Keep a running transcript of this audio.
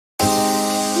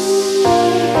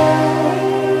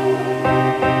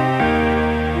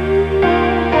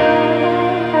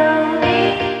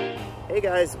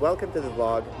guys, welcome to the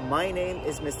vlog. My name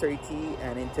is MisterET,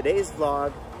 and in today's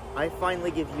vlog I finally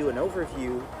give you an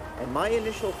overview and my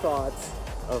initial thoughts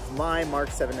of my Mark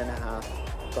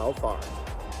 7.5 Golf R.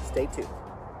 Stay tuned.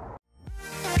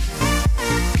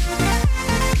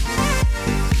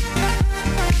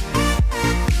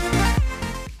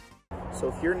 So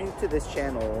if you're new to this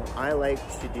channel, I like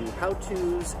to do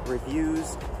how-tos,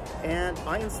 reviews, and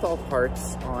I install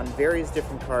parts on various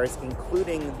different cars,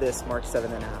 including this Mark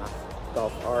 7.5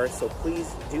 Golf R. So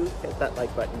please do hit that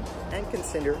like button and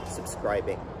consider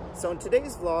subscribing. So in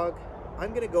today's vlog,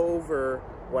 I'm gonna go over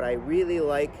what I really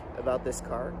like about this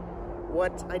car,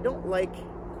 what I don't like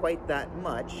quite that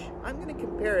much. I'm gonna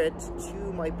compare it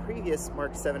to my previous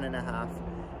Mark 7.5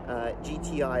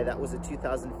 GTI, that was a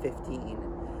 2015.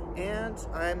 And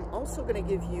I'm also going to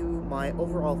give you my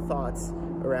overall thoughts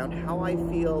around how I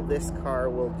feel this car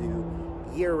will do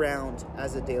year-round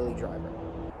as a daily driver.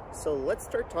 So let's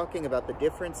start talking about the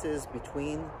differences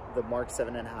between the Mark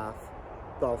 7.5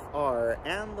 Golf R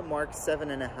and the Mark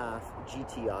 7.5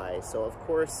 GTI. So of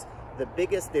course, the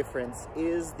biggest difference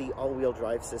is the all-wheel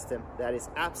drive system. That is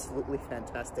absolutely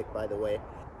fantastic, by the way.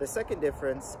 The second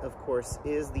difference, of course,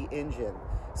 is the engine.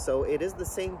 So it is the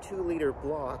same 2-liter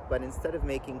block, but instead of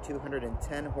making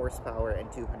 210 horsepower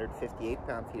and 258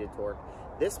 pound-feet of torque,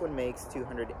 this one makes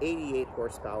 288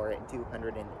 horsepower and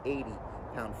 280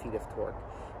 pound-feet of torque.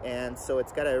 And so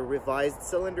it's got a revised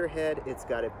cylinder head, it's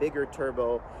got a bigger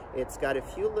turbo, it's got a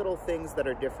few little things that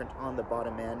are different on the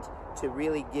bottom end to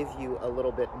really give you a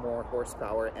little bit more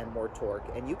horsepower and more torque.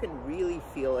 And you can really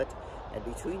feel it. And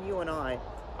between you and I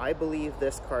believe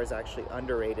this car is actually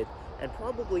underrated and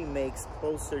probably makes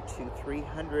closer to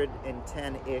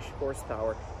 310-ish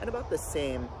horsepower and about the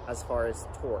same as far as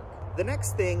torque. The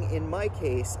next thing in my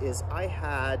case is I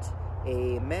had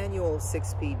a manual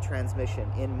 6-speed transmission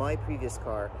in my previous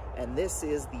car, and this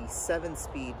is the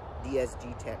 7-speed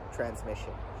DSG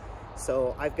transmission.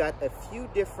 So I've got a few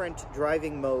different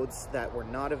driving modes that were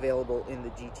not available in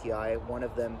the GTI, one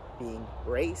of them being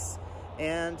race,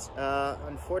 and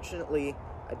unfortunately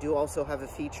I do also have a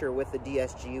feature with the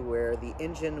DSG where the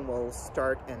engine will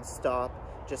start and stop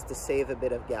just to save a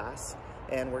bit of gas.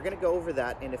 And we're going to go over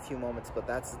that in a few moments, but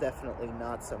that's definitely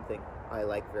not something I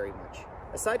like very much.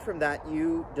 Aside from that,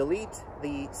 you delete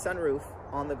the sunroof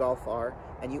on the Golf R,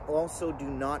 and you also do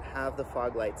not have the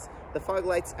fog lights. The fog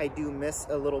lights I do miss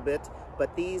a little bit,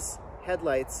 but these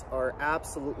headlights are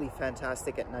absolutely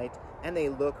fantastic at night, and they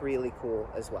look really cool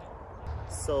as well.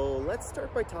 So let's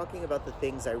start by talking about the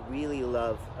things I really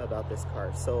love about this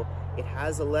car. So it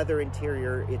has a leather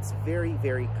interior, it's very,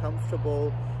 very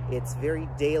comfortable, it's very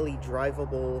daily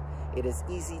drivable, it is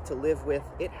easy to live with,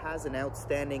 it has an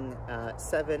outstanding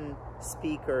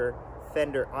 7-speaker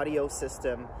Fender audio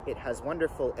system, it has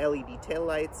wonderful LED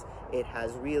taillights, it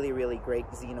has really, really great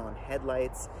xenon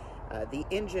headlights, the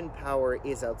engine power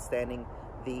is outstanding,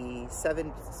 the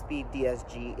 7-speed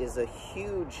DSG is a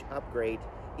huge upgrade.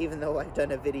 Even though I've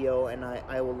done a video, and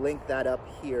I will link that up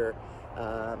here,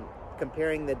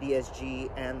 comparing the DSG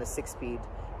and the 6-speed.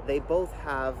 They both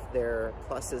have their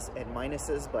pluses and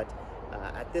minuses, but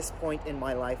at this point in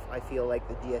my life, I feel like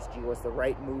the DSG was the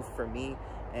right move for me,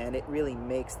 and it really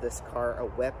makes this car a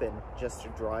weapon just to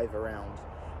drive around.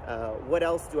 What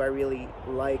else do I really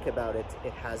like about it?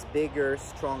 It has bigger,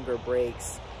 stronger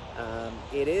brakes.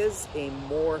 It is a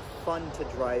more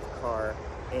fun-to-drive car,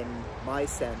 in my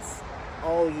sense,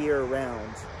 all year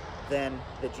round than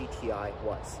the GTI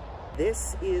was.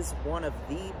 This is one of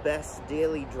the best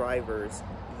daily drivers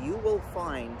you will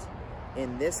find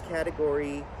in this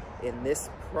category, in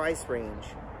this price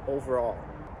range overall.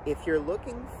 If you're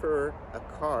looking for a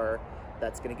car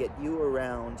that's going to get you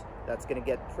around, that's going to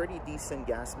get pretty decent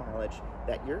gas mileage,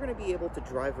 that you're going to be able to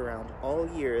drive around all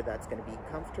year, that's going to be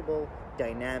comfortable,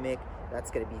 dynamic,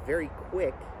 that's going to be very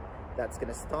quick, that's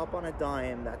going to stop on a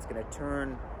dime, that's going to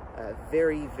turn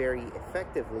very, very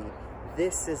effectively,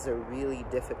 this is a really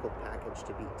difficult package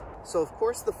to beat. So of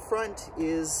course the front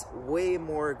is way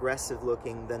more aggressive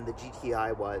looking than the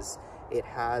GTI was. It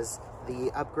has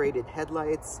the upgraded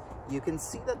headlights. You can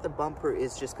see that the bumper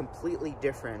is just completely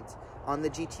different. On the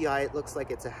GTI, it looks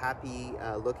like it's a happy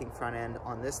looking front end.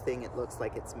 On this thing, it looks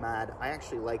like it's mad. I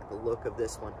actually like the look of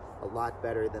this one a lot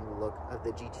better than the look of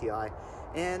the GTI.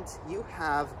 And you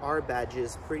have R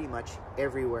badges pretty much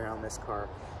everywhere on this car.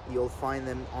 You'll find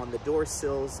them on the door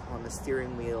sills, on the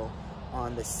steering wheel,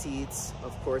 on the seats,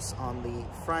 of course on the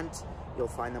front. You'll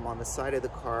find them on the side of the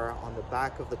car, on the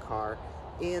back of the car,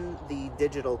 in the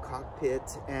digital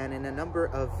cockpit, and in a number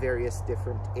of various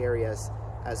different areas,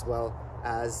 as well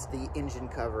as the engine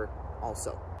cover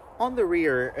also. On the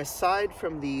rear, aside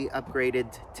from the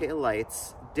upgraded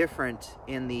taillights, different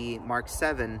in the Mark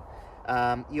 7,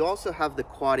 you also have the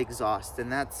quad exhaust,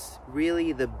 and that's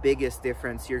really the biggest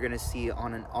difference you're going to see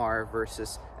on an R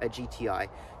versus a GTI.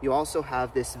 You also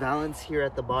have this valance here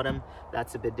at the bottom,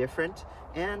 that's a bit different,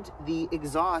 and the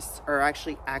exhausts are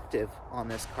actually active on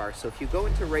this car. So if you go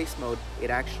into race mode, it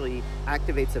actually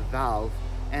activates a valve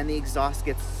and the exhaust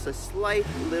gets a slight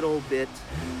little bit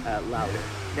louder.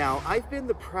 Now, I've been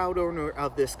the proud owner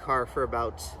of this car for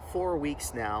about 4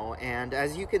 weeks now, and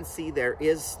as you can see, there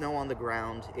is snow on the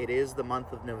ground. It is the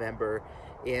month of November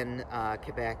in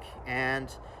Quebec,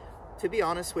 and to be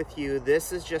honest with you,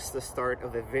 this is just the start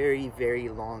of a very, very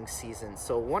long season.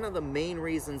 So one of the main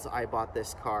reasons I bought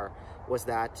this car was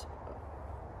that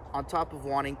on top of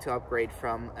wanting to upgrade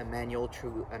from a manual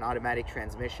to an automatic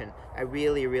transmission, I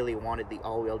really, really wanted the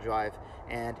all-wheel drive,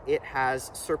 and it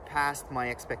has surpassed my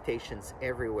expectations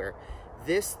everywhere.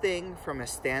 This thing from a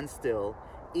standstill,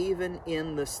 even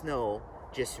in the snow,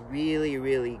 just really,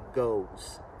 really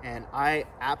goes, and I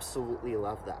absolutely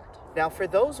love that. Now, for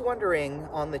those wondering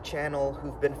on the channel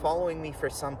who've been following me for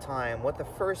some time, what the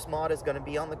first mod is going to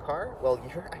be on the car, well,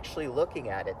 you're actually looking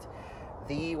at it.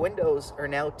 The windows are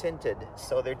now tinted,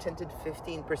 so they're tinted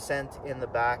 15% in the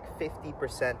back,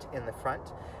 50% in the front,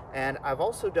 and I've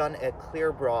also done a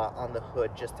clear bra on the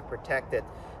hood just to protect it,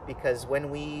 because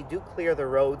when we do clear the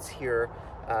roads here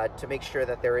to make sure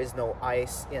that there is no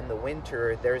ice in the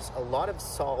winter, there's a lot of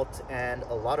salt and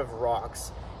a lot of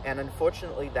rocks, and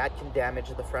unfortunately that can damage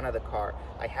the front of the car.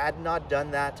 I had not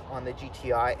done that on the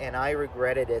GTI, and I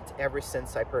regretted it ever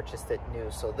since I purchased it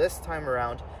new. So this time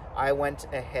around, I went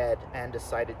ahead and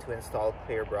decided to install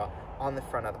clear bra on the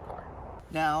front of the car.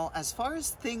 Now, as far as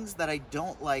things that I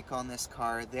don't like on this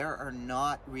car, there are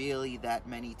not really that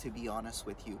many, to be honest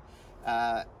with you.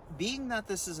 Being that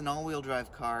this is an all-wheel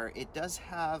drive car, it does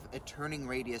have a turning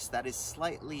radius that is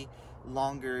slightly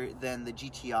longer than the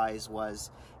GTI's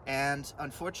was, and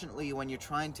unfortunately when you're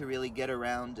trying to really get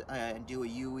around and do a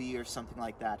UE or something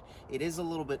like that, it is a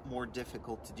little bit more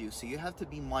difficult to do, so you have to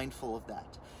be mindful of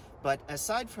that. But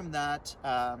aside from that,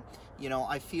 you know,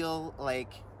 I feel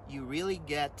like you really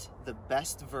get the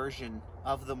best version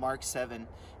of the Mark 7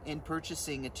 in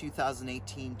purchasing a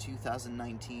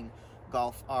 2018-2019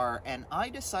 Golf R, and I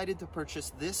decided to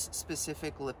purchase this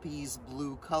specific lapis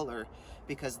blue color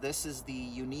because this is the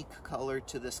unique color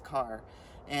to this car,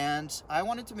 and I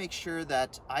wanted to make sure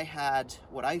that I had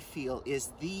what I feel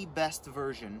is the best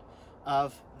version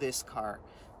of this car.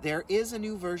 There is a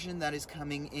new version that is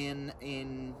coming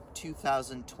in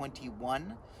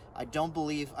 2021. I don't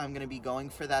believe I'm going to be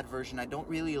going for that version. I don't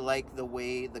really like the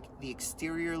way the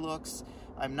exterior looks.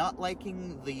 I'm not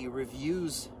liking the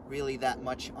reviews really that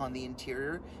much on the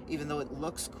interior. Even though it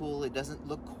looks cool, it doesn't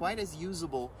look quite as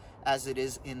usable as it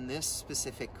is in this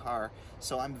specific car.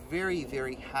 So I'm very,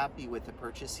 very happy with the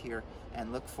purchase here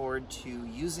and look forward to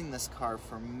using this car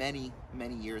for many,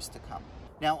 many years to come.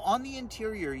 Now, on the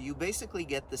interior, you basically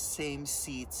get the same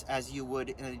seats as you would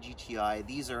in a GTI.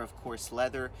 These are, of course,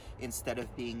 leather instead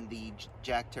of being the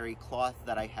Jack Terry cloth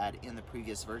that I had in the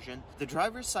previous version. The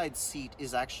driver's side seat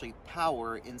is actually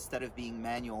power instead of being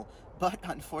manual, but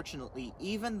unfortunately,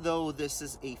 even though this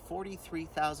is a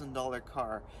 $43,000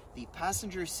 car, the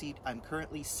passenger seat I'm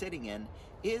currently sitting in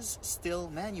is still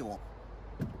manual.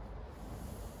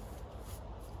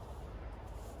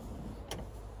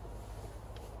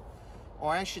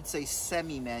 Or I should say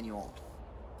semi-manual,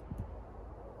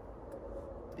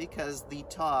 because the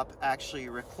top actually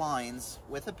reclines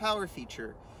with a power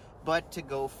feature, but to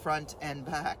go front and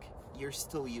back, you're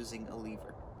still using a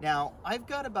lever. Now, I've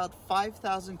got about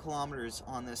 5,000 kilometers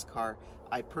on this car.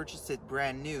 I purchased it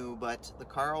brand new, but the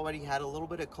car already had a little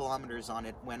bit of kilometers on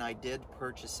it when I did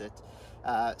purchase it.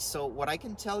 So what I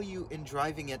can tell you in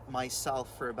driving it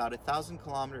myself for about 1,000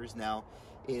 kilometers now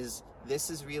is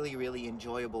this is really, really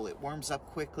enjoyable. It warms up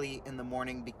quickly in the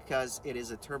morning because it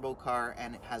is a turbo car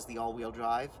and it has the all-wheel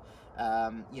drive.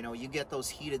 You know, you get those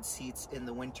heated seats in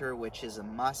the winter, which is a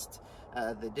must.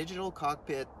 The digital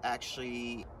cockpit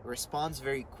actually responds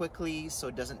very quickly, so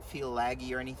it doesn't feel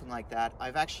laggy or anything like that.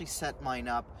 I've actually set mine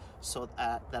up so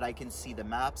that I can see the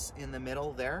maps in the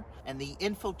middle there. And the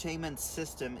infotainment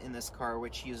system in this car,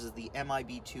 which uses the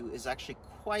MIB2, is actually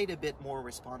quite a bit more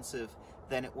responsive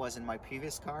than it was in my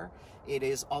previous car. It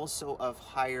is also of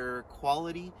higher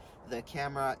quality. The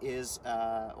camera is,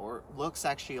 or looks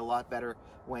actually a lot better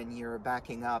when you're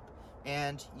backing up.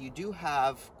 And you do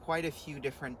have quite a few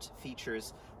different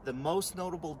features. The most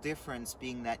notable difference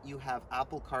being that you have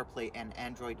Apple CarPlay and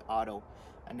Android Auto.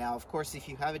 And now, of course, if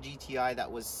you have a GTI that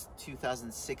was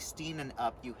 2016 and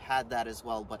up, you had that as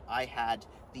well, but I had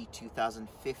the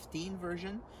 2015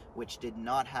 version, which did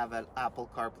not have an Apple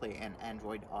CarPlay and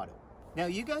Android Auto. Now,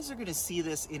 you guys are going to see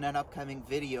this in an upcoming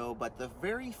video, but the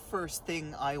very first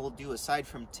thing I will do, aside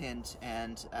from tint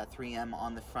and 3M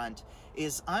on the front,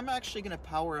 is I'm actually going to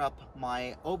power up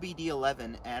my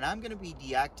OBD11, and I'm going to be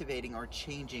deactivating or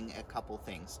changing a couple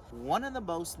things. One of the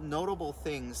most notable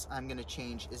things I'm going to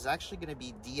change is actually going to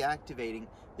be deactivating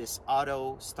this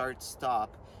auto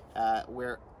start-stop,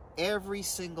 where every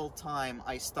single time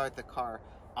I start the car,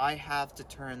 I have to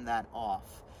turn that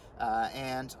off.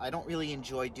 And I don't really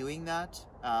enjoy doing that.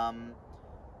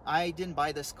 I didn't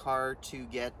buy this car to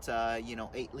get,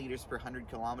 8 liters per 100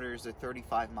 kilometers or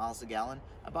 35 miles a gallon.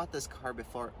 I bought this car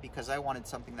because I wanted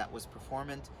something that was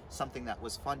performant, something that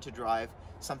was fun to drive,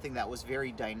 something that was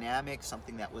very dynamic,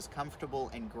 something that was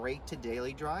comfortable and great to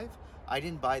daily drive. I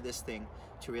didn't buy this thing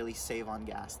to really save on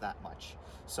gas that much.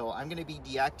 So I'm going to be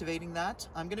deactivating that.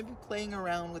 I'm going to be playing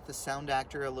around with the sound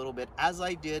actor a little bit, as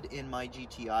I did in my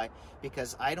GTI,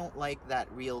 because I don't like that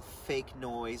real fake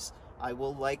noise. I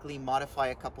will likely modify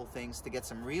a couple things to get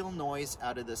some real noise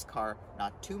out of this car.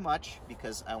 Not too much,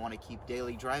 because I want to keep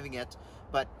daily driving it,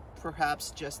 but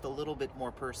perhaps just a little bit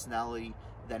more personality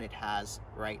than it has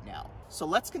right now. So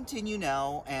let's continue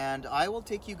now, and I will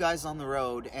take you guys on the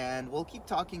road, and we'll keep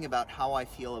talking about how I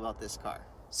feel about this car.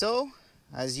 So,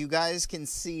 as you guys can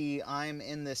see, I'm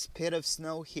in this pit of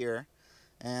snow here,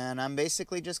 and I'm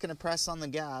basically just going to press on the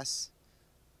gas.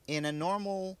 In a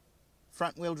normal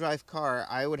front-wheel drive car,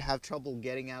 I would have trouble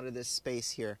getting out of this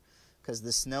space here, because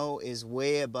the snow is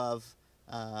way above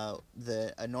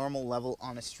a normal level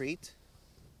on a street.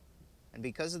 And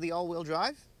because of the all-wheel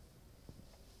drive,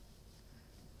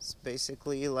 it's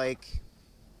basically like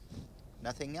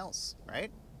nothing else,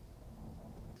 right?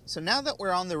 So now that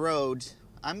we're on the road,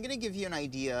 I'm going to give you an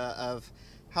idea of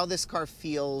how this car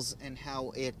feels and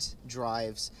how it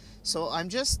drives. So I'm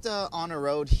just on a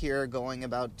road here going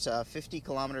about 50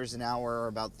 kilometers an hour or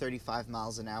about 35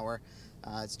 miles an hour.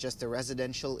 It's just a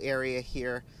residential area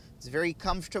here. It's very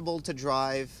comfortable to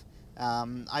drive.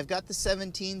 I've got the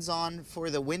 17s on for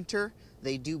the winter.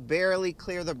 They do barely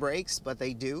clear the brakes, but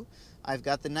they do. I've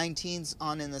got the 19s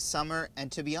on in the summer,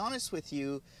 and to be honest with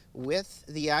you, with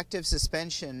the active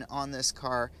suspension on this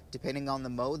car, depending on the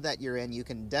mode that you're in, you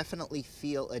can definitely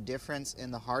feel a difference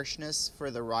in the harshness for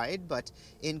the ride. But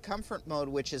in comfort mode,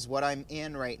 which is what I'm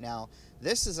in right now,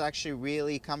 this is actually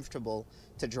really comfortable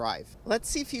to drive. Let's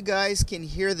see if you guys can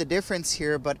hear the difference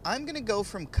here, but I'm going to go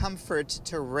from comfort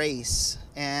to race,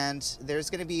 and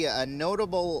there's going to be a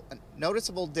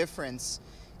noticeable difference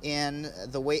in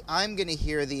the way I'm going to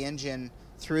hear the engine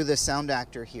through the sound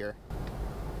actor here.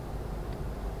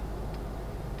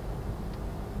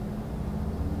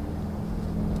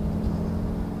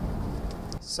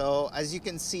 So as you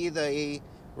can see, the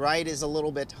ride is a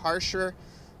little bit harsher.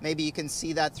 Maybe you can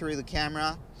see that through the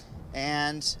camera,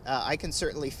 and I can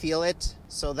certainly feel it.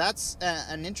 So that's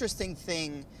an interesting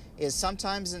thing, is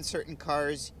sometimes in certain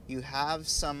cars you have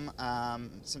some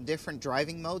different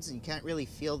driving modes and you can't really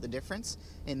feel the difference.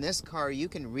 In this car, you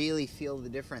can really feel the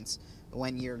difference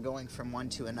when you're going from one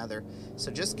to another.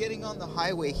 So just getting on the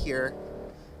highway here,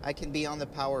 I can be on the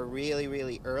power really,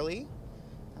 really early.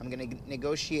 I'm going to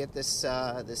negotiate this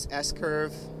this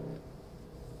S-curve.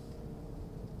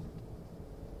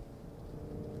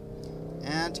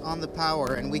 And on the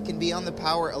power, and we can be on the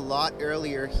power a lot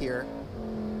earlier here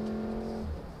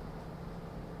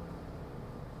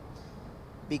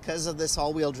because of this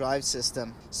all-wheel drive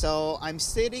system. So I'm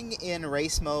sitting in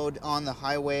race mode on the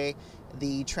highway.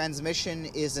 The transmission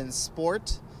is in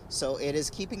sport, so it is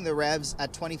keeping the revs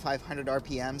at 2,500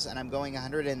 RPMs, and I'm going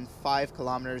 105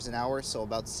 kilometers an hour, so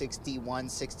about 61,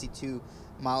 62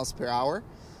 miles per hour.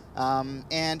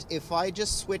 And if I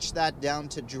just switch that down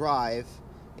to drive,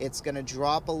 it's going to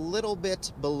drop a little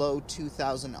bit below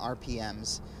 2,000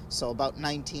 RPMs, so about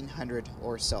 1,900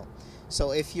 or so.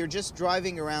 So if you're just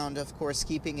driving around, of course,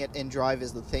 keeping it in drive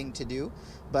is the thing to do.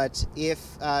 But if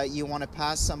you want to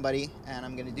pass somebody, and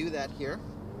I'm going to do that here.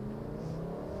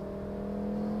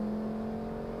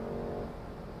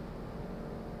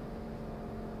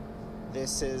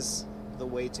 This is the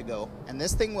way to go. And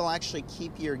this thing will actually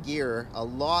keep your gear a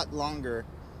lot longer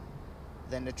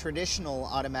than a traditional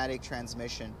automatic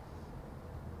transmission.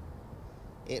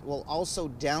 It will also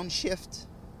downshift,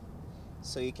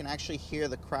 so you can actually hear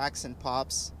the cracks and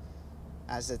pops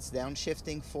as it's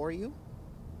downshifting for you,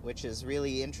 which is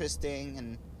really interesting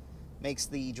and makes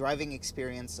the driving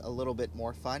experience a little bit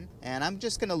more fun. And I'm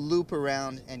just gonna loop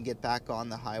around and get back on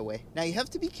the highway. Now you have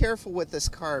to be careful with this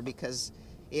car because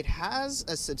it has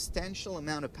a substantial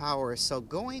amount of power, so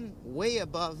going way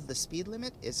above the speed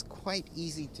limit is quite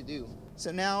easy to do.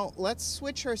 So now let's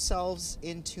switch ourselves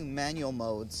into manual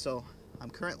mode. So I'm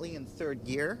currently in 3rd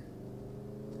gear.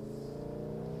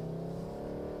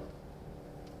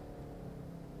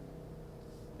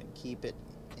 And keep it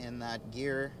in that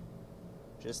gear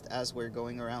just as we're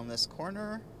going around this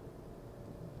corner.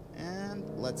 And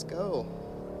let's go.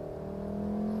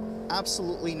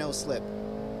 Absolutely no slip.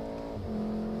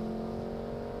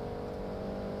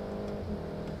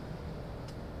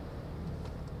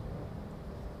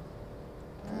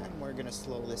 And we're gonna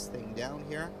slow this thing down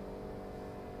here.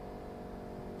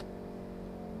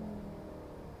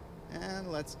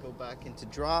 And let's go back into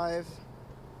drive.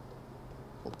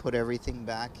 We'll put everything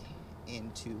back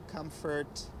into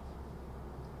comfort.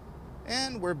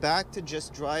 And we're back to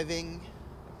just driving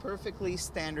a perfectly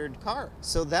standard car.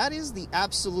 So that is the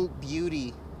absolute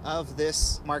beauty of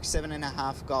this Mark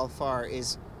 7.5 Golf R,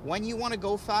 is when you want to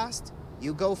go fast,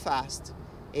 you go fast.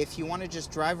 If you want to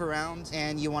just drive around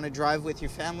and you want to drive with your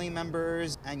family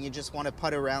members and you just want to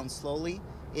putt around slowly,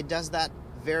 it does that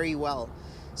very well.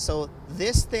 So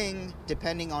this thing,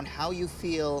 depending on how you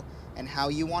feel and how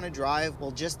you want to drive,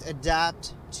 will just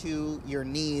adapt to your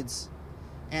needs.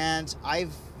 And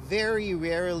I've very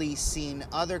rarely seen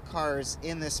other cars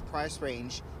in this price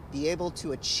range be able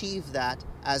to achieve that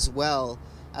as well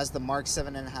as the Mark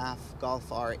 7.5 Golf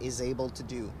R is able to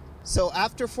do. So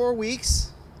after 4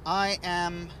 weeks, I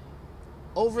am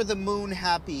over the moon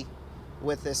happy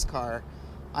with this car.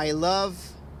 I love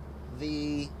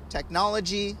the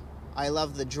technology, I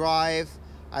love the drive,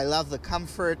 I love the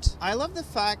comfort. I love the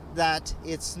fact that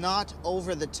it's not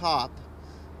over the top.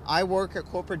 I work a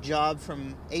corporate job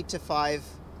from 8 to 5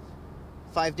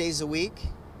 days a week,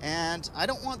 and I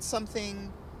don't want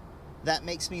something that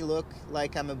makes me look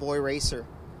like I'm a boy racer.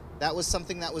 That was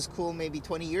something that was cool maybe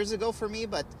 20 years ago for me,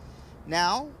 but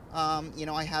now, you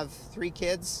know, I have 3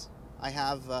 kids. I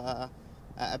have a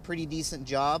pretty decent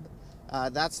job.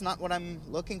 That's not what I'm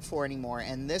looking for anymore,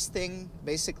 and this thing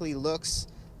basically looks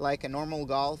like a normal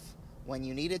Golf when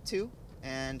you need it to,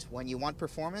 and when you want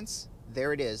performance,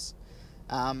 there it is.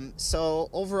 So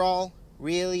overall,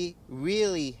 really,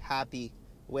 really happy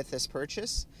with this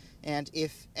purchase. And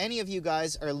if any of you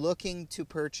guys are looking to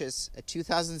purchase a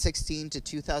 2016 to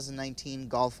 2019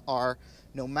 Golf R,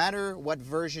 no matter what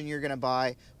version you're gonna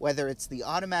buy, whether it's the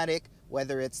automatic,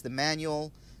 whether it's the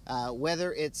manual,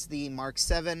 whether it's the Mark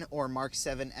 7 or Mark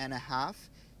 7.5,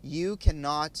 you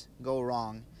cannot go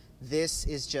wrong. This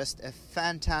is just a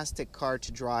fantastic car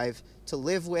to drive, to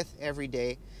live with every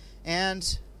day.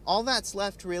 And all that's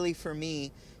left really for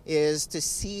me is to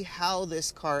see how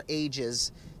this car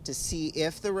ages, to see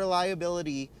if the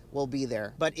reliability will be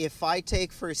there. But if I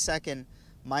take for a second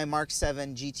my Mark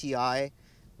 7 GTI,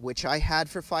 which I had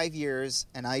for 5 years,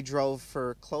 and I drove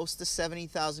for close to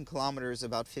 70,000 kilometers,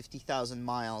 about 50,000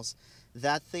 miles,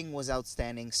 that thing was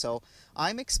outstanding. So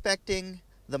I'm expecting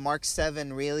the Mark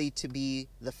 7 really to be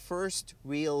the first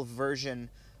real version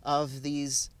of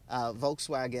these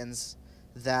Volkswagens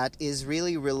that is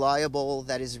really reliable,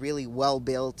 that is really well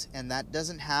built, and that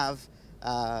doesn't have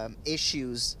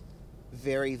issues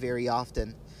very, very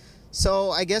often.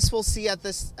 So I guess we'll see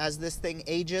as this thing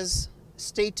ages.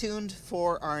 Stay tuned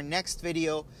for our next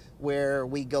video where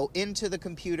we go into the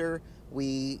computer,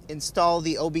 we install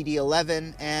the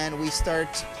OBD11, and we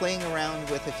start playing around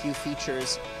with a few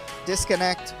features.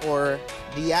 Disconnect or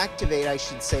deactivate, I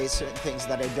should say, certain things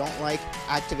that I don't like,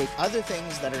 activate other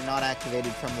things that are not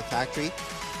activated from the factory,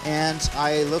 and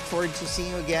I look forward to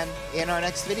seeing you again in our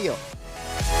next video.